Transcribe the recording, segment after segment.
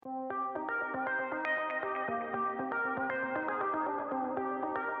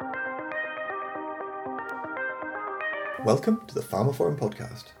Welcome to the pharmaphorum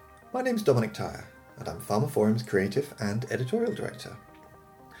podcast. My name's Dominic Tyre, and I'm pharmaphorum's creative and editorial director.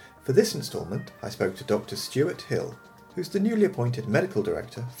 For this instalment, I spoke to Dr Stuart Hill, who's the newly appointed medical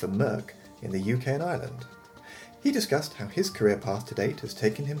director for Merck in the UK and Ireland. He discussed how his career path to date has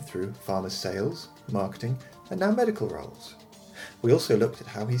taken him through pharma sales, marketing, and now medical roles. We also looked at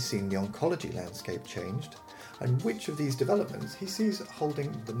how he's seen the oncology landscape changed, and which of these developments he sees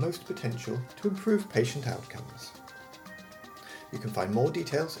holding the most potential to improve patient outcomes. You can find more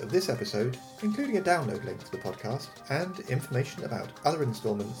details of this episode, including a download link to the podcast and information about other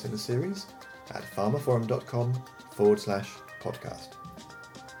instalments in the series at pharmaphorum.com/podcast.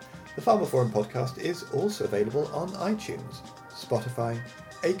 The Pharmaphorum podcast is also available on iTunes, Spotify,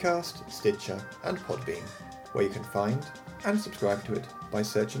 Acast, Stitcher and Podbean, where you can find and subscribe to it by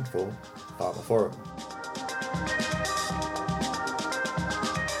searching for Pharmaphorum.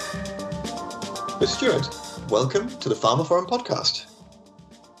 So Stuart, welcome to the Pharmaphorum podcast.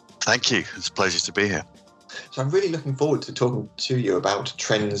 Thank you. It's a pleasure to be here. So I'm really looking forward to talking to you about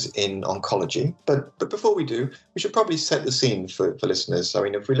trends in oncology. But before we do, we should probably set the scene for listeners. I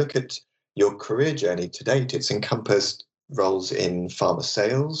mean, if we look at your career journey to date, it's encompassed roles in pharma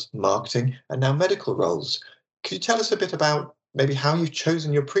sales, marketing, and now medical roles. Could you tell us a bit about maybe how you've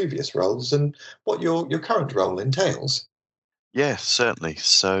chosen your previous roles and what your current role entails? Yeah, certainly.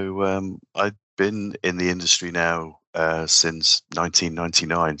 So I've been in the industry now since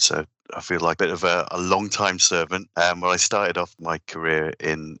 1999. So I feel like a bit of a long-time servant. Well, I started off my career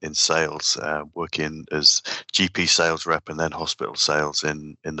in sales, working as GP sales rep and then hospital sales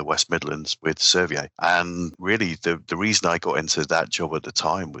in the West Midlands with Servier. And really, the reason I got into that job at the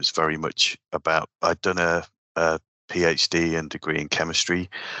time was very much about I'd done a PhD and degree in chemistry.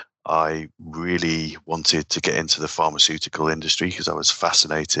 I really wanted to get into the pharmaceutical industry because I was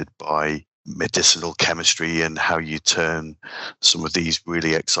fascinated by medicinal chemistry and how you turn some of these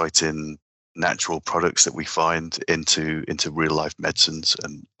really exciting natural products that we find into real life medicines.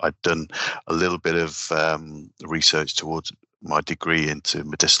 And I'd done a little bit of research towards my degree into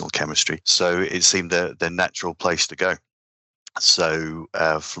medicinal chemistry. So it seemed the natural place to go. So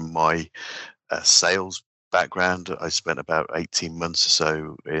from my sales background, I spent about 18 months or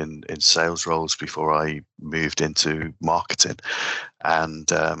so in sales roles before I moved into marketing.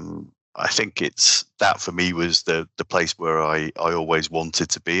 And I think it's that for me was the place where I always wanted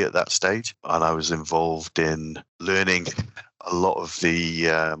to be at that stage. And I was involved in learning a lot of the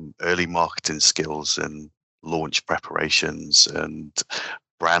early marketing skills and launch preparations and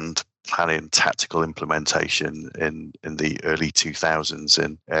brand planning, tactical implementation in the early 2000s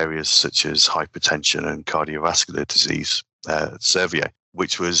in areas such as hypertension and cardiovascular disease, Servier,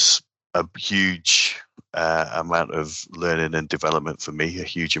 which was a huge amount of learning and development for me, a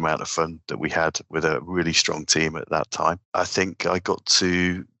huge amount of fun that we had with a really strong team at that time. I think I got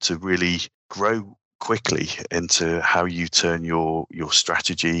to really grow quickly into how you turn your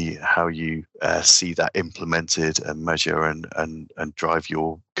strategy, how you see that implemented and measure and drive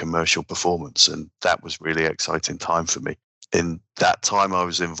your commercial performance. And that was really exciting time for me. In that time, I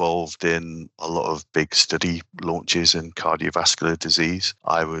was involved in a lot of big study launches in cardiovascular disease.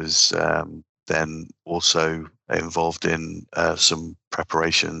 I was then also involved in some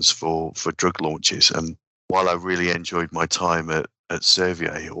preparations for drug launches. And while I really enjoyed my time at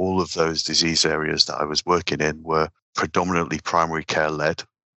Servier, all of those disease areas that I was working in were predominantly primary care led,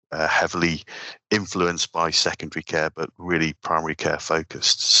 heavily influenced by secondary care, but really primary care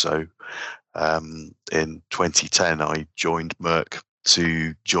focused. So in 2010, I joined Merck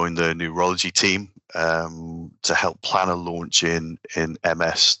to join the neurology team to help plan a launch in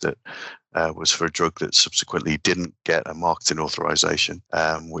MS that was for a drug that subsequently didn't get a marketing authorization,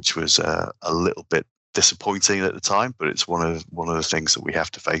 which was a little bit disappointing at the time, but it's one of the things that we have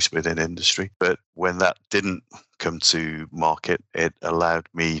to face within industry. But when that didn't come to market, it allowed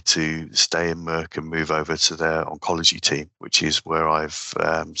me to stay in Merck and move over to their oncology team, which is where I've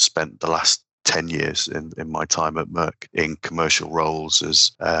spent the last 10 years in my time at Merck in commercial roles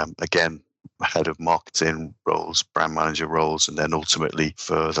as, again, head of marketing roles, brand manager roles, and then ultimately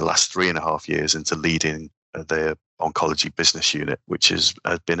for the last 3.5 years into leading the oncology business unit, which has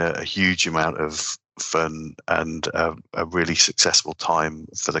been a huge amount of fun and a really successful time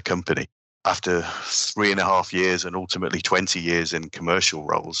for the company. After 3.5 years and ultimately 20 years in commercial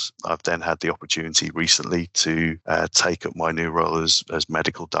roles, I've then had the opportunity recently to take up my new role as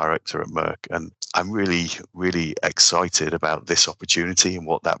medical director at Merck. And I'm really, really excited about this opportunity and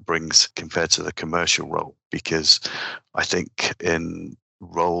what that brings compared to the commercial role, because I think in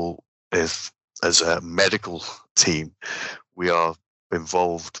role as a medical team, we are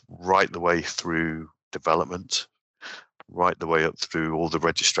involved right the way through development, right the way up through all the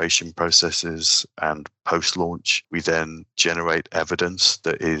registration processes and post-launch. We then generate evidence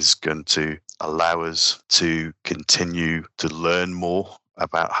that is going to allow us to continue to learn more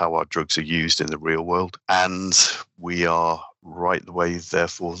about how our drugs are used in the real world. And we are right the way,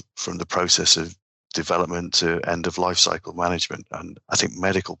 therefore, from the process of development to end of life cycle management. And I think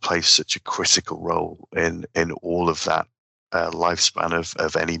medical plays such a critical role in all of that lifespan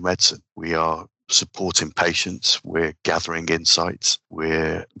of any medicine. We are supporting patients, we're gathering insights,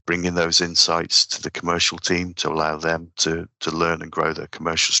 we're bringing those insights to the commercial team to allow them to learn and grow their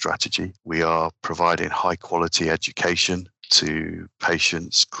commercial strategy. We are providing high quality education to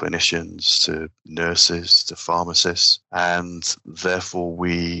patients, clinicians, to nurses, to pharmacists. And therefore,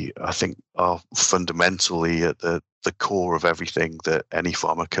 we, I think, are fundamentally at the core of everything that any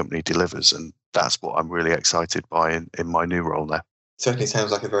pharma company delivers. And that's what I'm really excited by in my new role now. Certainly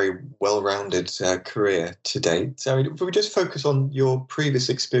sounds like a very well-rounded career to date. So, if we just focus on your previous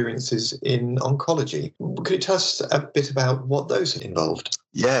experiences in oncology, could you tell us a bit about what those involved?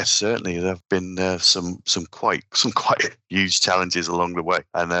 Yeah, certainly. There have been some quite huge challenges along the way,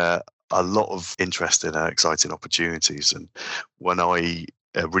 and a lot of interesting and exciting opportunities. And when I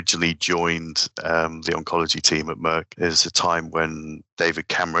originally joined the oncology team at Merck, is a time when David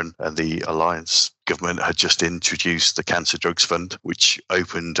Cameron and the Alliance government had just introduced the Cancer Drugs Fund, which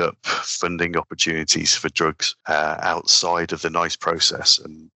opened up funding opportunities for drugs outside of the NICE process.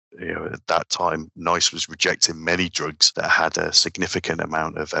 And at that time, NICE was rejecting many drugs that had a significant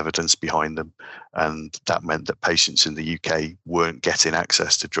amount of evidence behind them. And that meant that patients in the UK weren't getting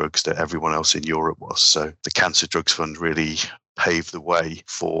access to drugs that everyone else in Europe was. So the Cancer Drugs Fund really paved the way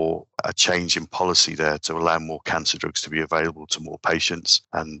for a change in policy there to allow more cancer drugs to be available to more patients.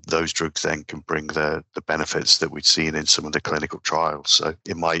 And those drugs then can bring the benefits that we'd seen in some of the clinical trials. So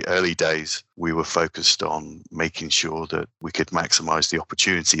in my early days, we were focused on making sure that we could maximize the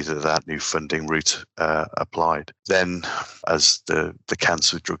opportunity that new funding route applied. Then as the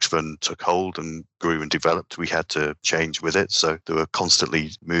Cancer Drugs Fund took hold and grew and developed, we had to change with it. So there were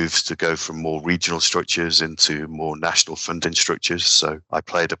constantly moves to go from more regional structures into more national funding structures. So I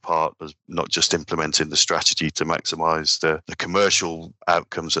played a part as not just implementing the strategy to maximize the commercial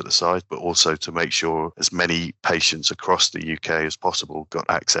outcomes at the site, but also to make sure as many patients across the UK as possible got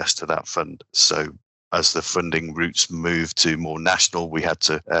access to that fund. So as the funding routes moved to more national, we had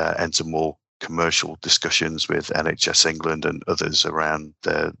to enter more commercial discussions with NHS England and others around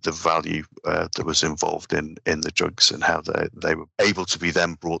the value that was involved in the drugs and how they were able to be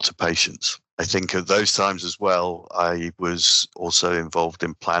then brought to patients. I think at those times as well, I was also involved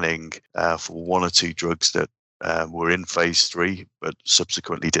in planning for one or two drugs that were in phase 3, but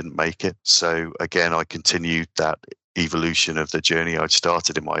subsequently didn't make it. So again, I continued that evolution of the journey I'd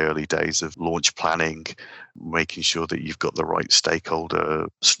started in my early days of launch planning, making sure that you've got the right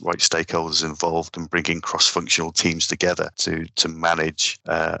stakeholders involved and bringing cross-functional teams together to manage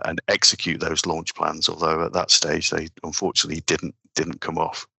and execute those launch plans. Although at that stage they unfortunately didn't come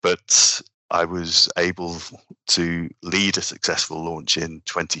off, but I was able to lead a successful launch in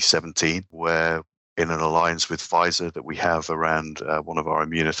 2017, where in an alliance with Pfizer that we have around one of our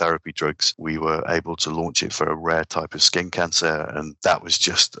immunotherapy drugs, we were able to launch it for a rare type of skin cancer. And that was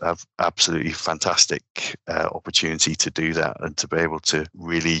just an absolutely fantastic opportunity to do that and to be able to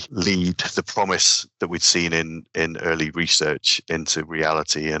really lead the promise that we'd seen in early research into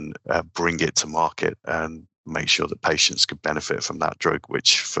reality and bring it to market and make sure that patients could benefit from that drug,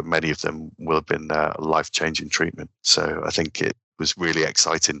 which for many of them will have been a life-changing treatment. So I think it was really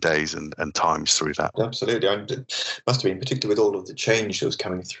exciting days and times through that. Absolutely. It must have been, particularly with all of the change that was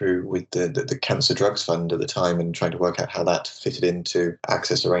coming through with the Cancer Drugs Fund at the time and trying to work out how that fitted into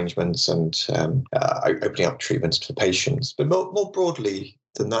access arrangements and opening up treatments for patients. But more broadly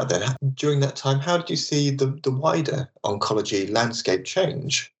than that, then, during that time, how did you see the wider oncology landscape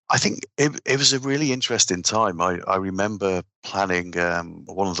change? I think it was a really interesting time. I remember planning,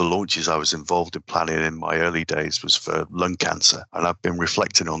 one of the launches I was involved in planning in my early days was for lung cancer. And I've been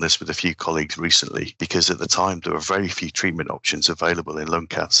reflecting on this with a few colleagues recently, because at the time there were very few treatment options available in lung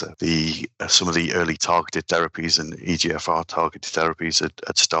cancer. Some of the early targeted therapies and EGFR targeted therapies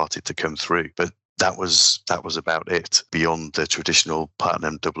had started to come through. But that was about it, beyond the traditional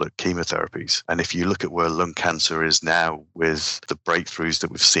platinum doublet chemotherapies. And if you look at where lung cancer is now, with the breakthroughs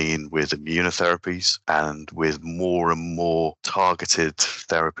that we've seen with immunotherapies and with more and more targeted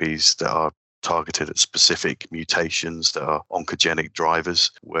therapies that are targeted at specific mutations that are oncogenic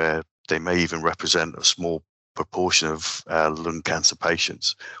drivers, where they may even represent a small proportion of lung cancer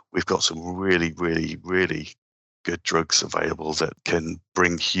patients, we've got some really, really, really good drugs available that can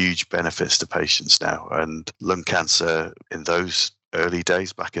bring huge benefits to patients now. And lung cancer in those early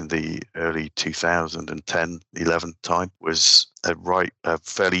days, back in the early 2010, 11 time, was a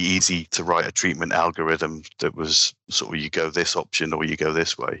fairly easy to write a treatment algorithm that was sort of, you go this option or you go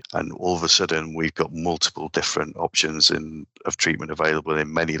this way. And all of a sudden we've got multiple different options of treatment available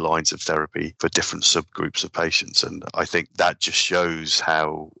in many lines of therapy for different subgroups of patients. And I think that just shows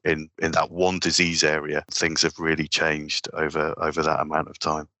how in that one disease area, things have really changed over that amount of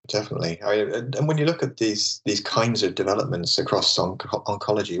time. Definitely. And when you look at these kinds of developments across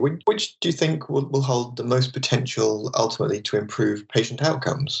oncology, which do you think will hold the most potential ultimately to improve patient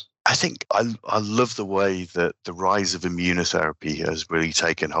outcomes? I think I love the way that the rise of immunotherapy has really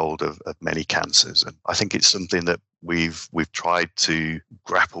taken hold of many cancers. And I think it's something that we've tried to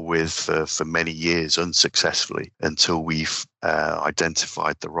grapple with for many years unsuccessfully until we've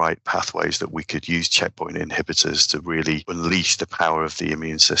identified the right pathways that we could use checkpoint inhibitors to really unleash the power of the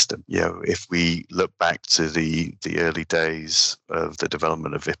immune system. If we look back to the early days of the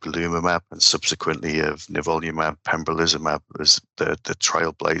development of ipilimumab and subsequently of nivolumab, pembrolizumab as the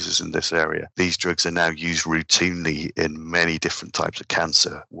trailblazers in this area, these drugs are now used routinely in many different types of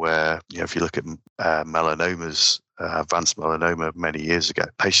cancer where, if you look at melanomas, advanced melanoma many years ago,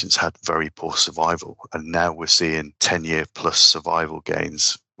 patients had very poor survival. And now we're seeing 10-year plus survival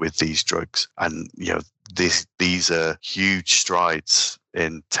gains with these drugs. And, these are huge strides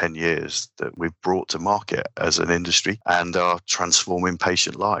in 10 years that we've brought to market as an industry and are transforming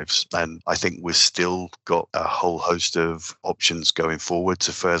patient lives. And I think we've still got a whole host of options going forward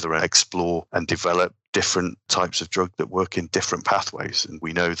to further explore and develop different types of drug that work in different pathways. And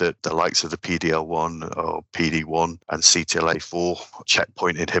we know that the likes of the PD-L1 or PD-1 and CTLA-4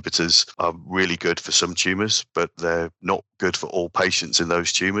 checkpoint inhibitors are really good for some tumors, but they're not good for all patients in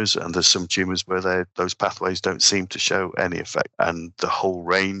those tumors. And there's some tumors where those pathways don't seem to show any effect. And the whole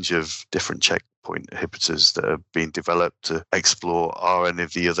range of different checkpoint inhibitors that have been developed to explore are any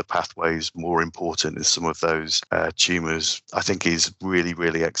of the other pathways more important in some of those tumors, I think is really,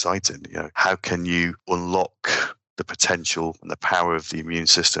 really exciting. How can you unlock the potential and the power of the immune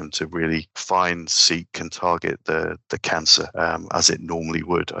system to really find, seek, and target the cancer as it normally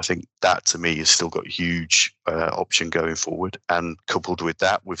would? I think that to me has still got huge option going forward. And coupled with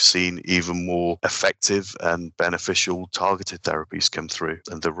that, we've seen even more effective and beneficial targeted therapies come through,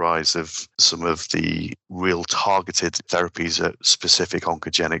 and the rise of some of the real targeted therapies at specific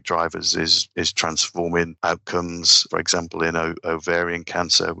oncogenic drivers is transforming outcomes, for example, in ovarian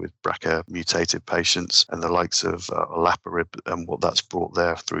cancer with BRCA mutated patients and the likes of olaparib and what that's brought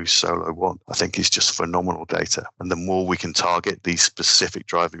there through SOLO-1. I think is just phenomenal data. And the more we can target these specific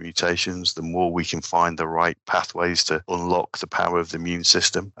driver mutations, the more we can find the right pathways to unlock the power of the immune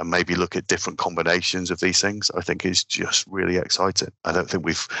system and maybe look at different combinations of these things, I think is just really exciting. I don't think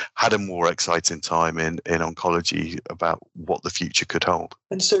we've had a more exciting time in oncology about what the future could hold.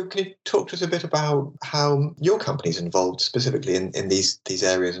 And so can you talk to us a bit about how your company's involved specifically in these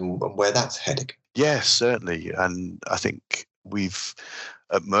areas and where that's heading? Yes, certainly. And I think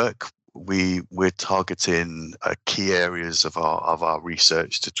at Merck, we're targeting key areas of our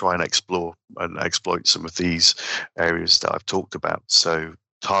research to try and explore and exploit some of these areas that I've talked about. So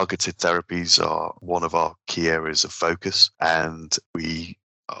targeted therapies are one of our key areas of focus, and we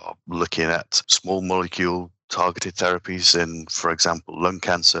are looking at small molecule targeted therapies in, for example, lung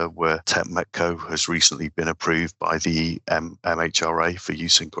cancer, where Tepmetko has recently been approved by the MHRA for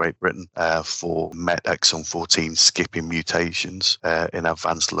use in Great Britain for MET exon 14 skipping mutations in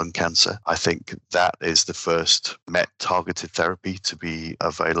advanced lung cancer. I think that is the first MET targeted therapy to be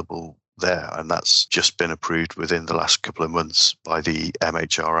available there, and that's just been approved within the last couple of months by the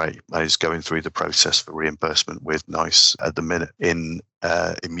MHRA and is going through the process for reimbursement with NICE at the minute. In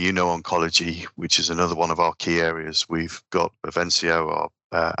immuno-oncology, which is another one of our key areas, we've got Bavencio, our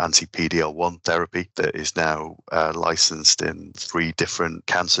anti-PD-L1 therapy that is now licensed in 3 different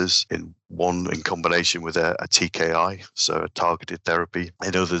cancers, one in combination with a TKI, so a targeted therapy,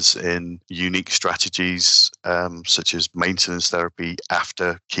 and others in unique strategies such as maintenance therapy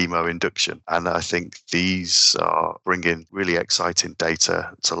after chemo induction. And I think these are bringing really exciting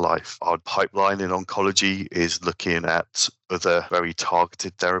data to life. Our pipeline in oncology is looking at other very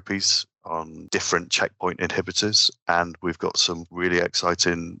targeted therapies on different checkpoint inhibitors, and we've got some really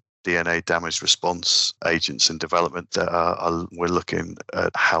exciting DNA damage response agents in development that we're looking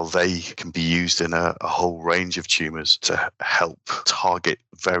at how they can be used in a whole range of tumours to help target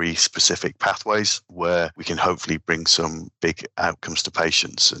very specific pathways where we can hopefully bring some big outcomes to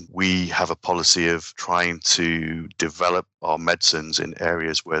patients. And we have a policy of trying to develop our medicines in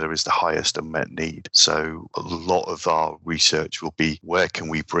areas where there is the highest unmet need. So a lot of our research will be where can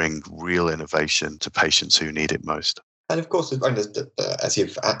we bring real innovation to patients who need it most. And of course, as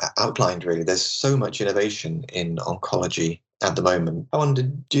you've outlined, really, there's so much innovation in oncology at the moment. I wonder,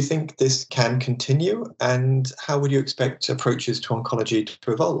 do you think this can continue? And how would you expect approaches to oncology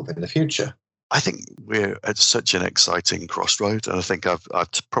to evolve in the future? I think we're at such an exciting crossroad, and I think I've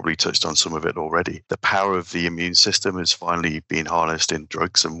probably touched on some of it already. The power of the immune system is finally being harnessed in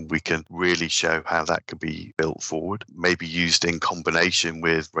drugs, and we can really show how that can be built forward, maybe used in combination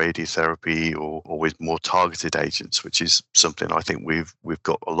with radiotherapy or with more targeted agents, which is something I think we've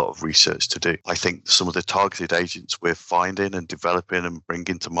got a lot of research to do. I think some of the targeted agents we're finding and developing and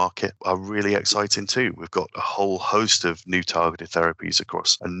bringing to market are really exciting too. We've got a whole host of new targeted therapies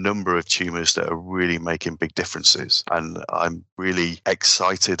across a number of tumours that are really making big differences. And I'm really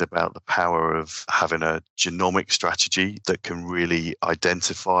excited about the power of having a genomic strategy that can really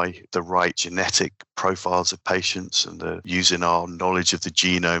identify the right genetic profiles of patients and using our knowledge of the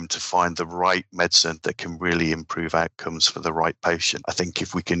genome to find the right medicine that can really improve outcomes for the right patient. I think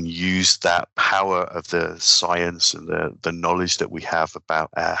if we can use that power of the science and the knowledge that we have about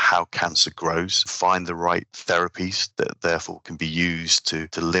how cancer grows, find the right therapies that therefore can be used to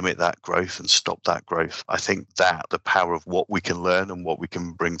limit that growth and stop that growth. I think that the power of what we can learn and what we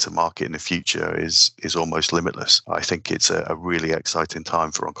can bring to market in the future is almost limitless. I think it's a really exciting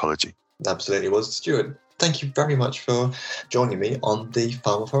time for oncology. Absolutely was. Stuart, thank you very much for joining me on the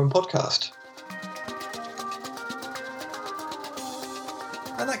pharmaphorum podcast.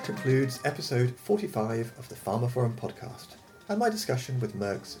 And that concludes episode 45 of the pharmaphorum podcast and my discussion with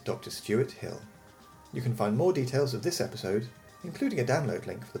Merck's Dr. Stuart Hill. You can find more details of this episode, including a download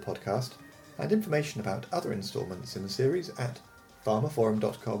link for the podcast, and information about other instalments in the series at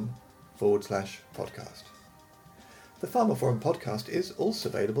pharmaphorum.com/podcast. The pharmaphorum podcast is also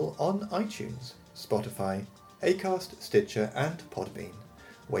available on iTunes, Spotify, Acast, Stitcher and Podbean,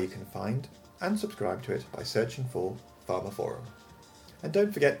 where you can find and subscribe to it by searching for pharmaphorum. And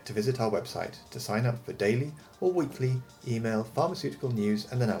don't forget to visit our website to sign up for daily or weekly email pharmaceutical news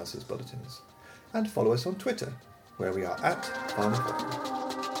and analysis bulletins, and follow us on Twitter, where we are at pharmaphorum.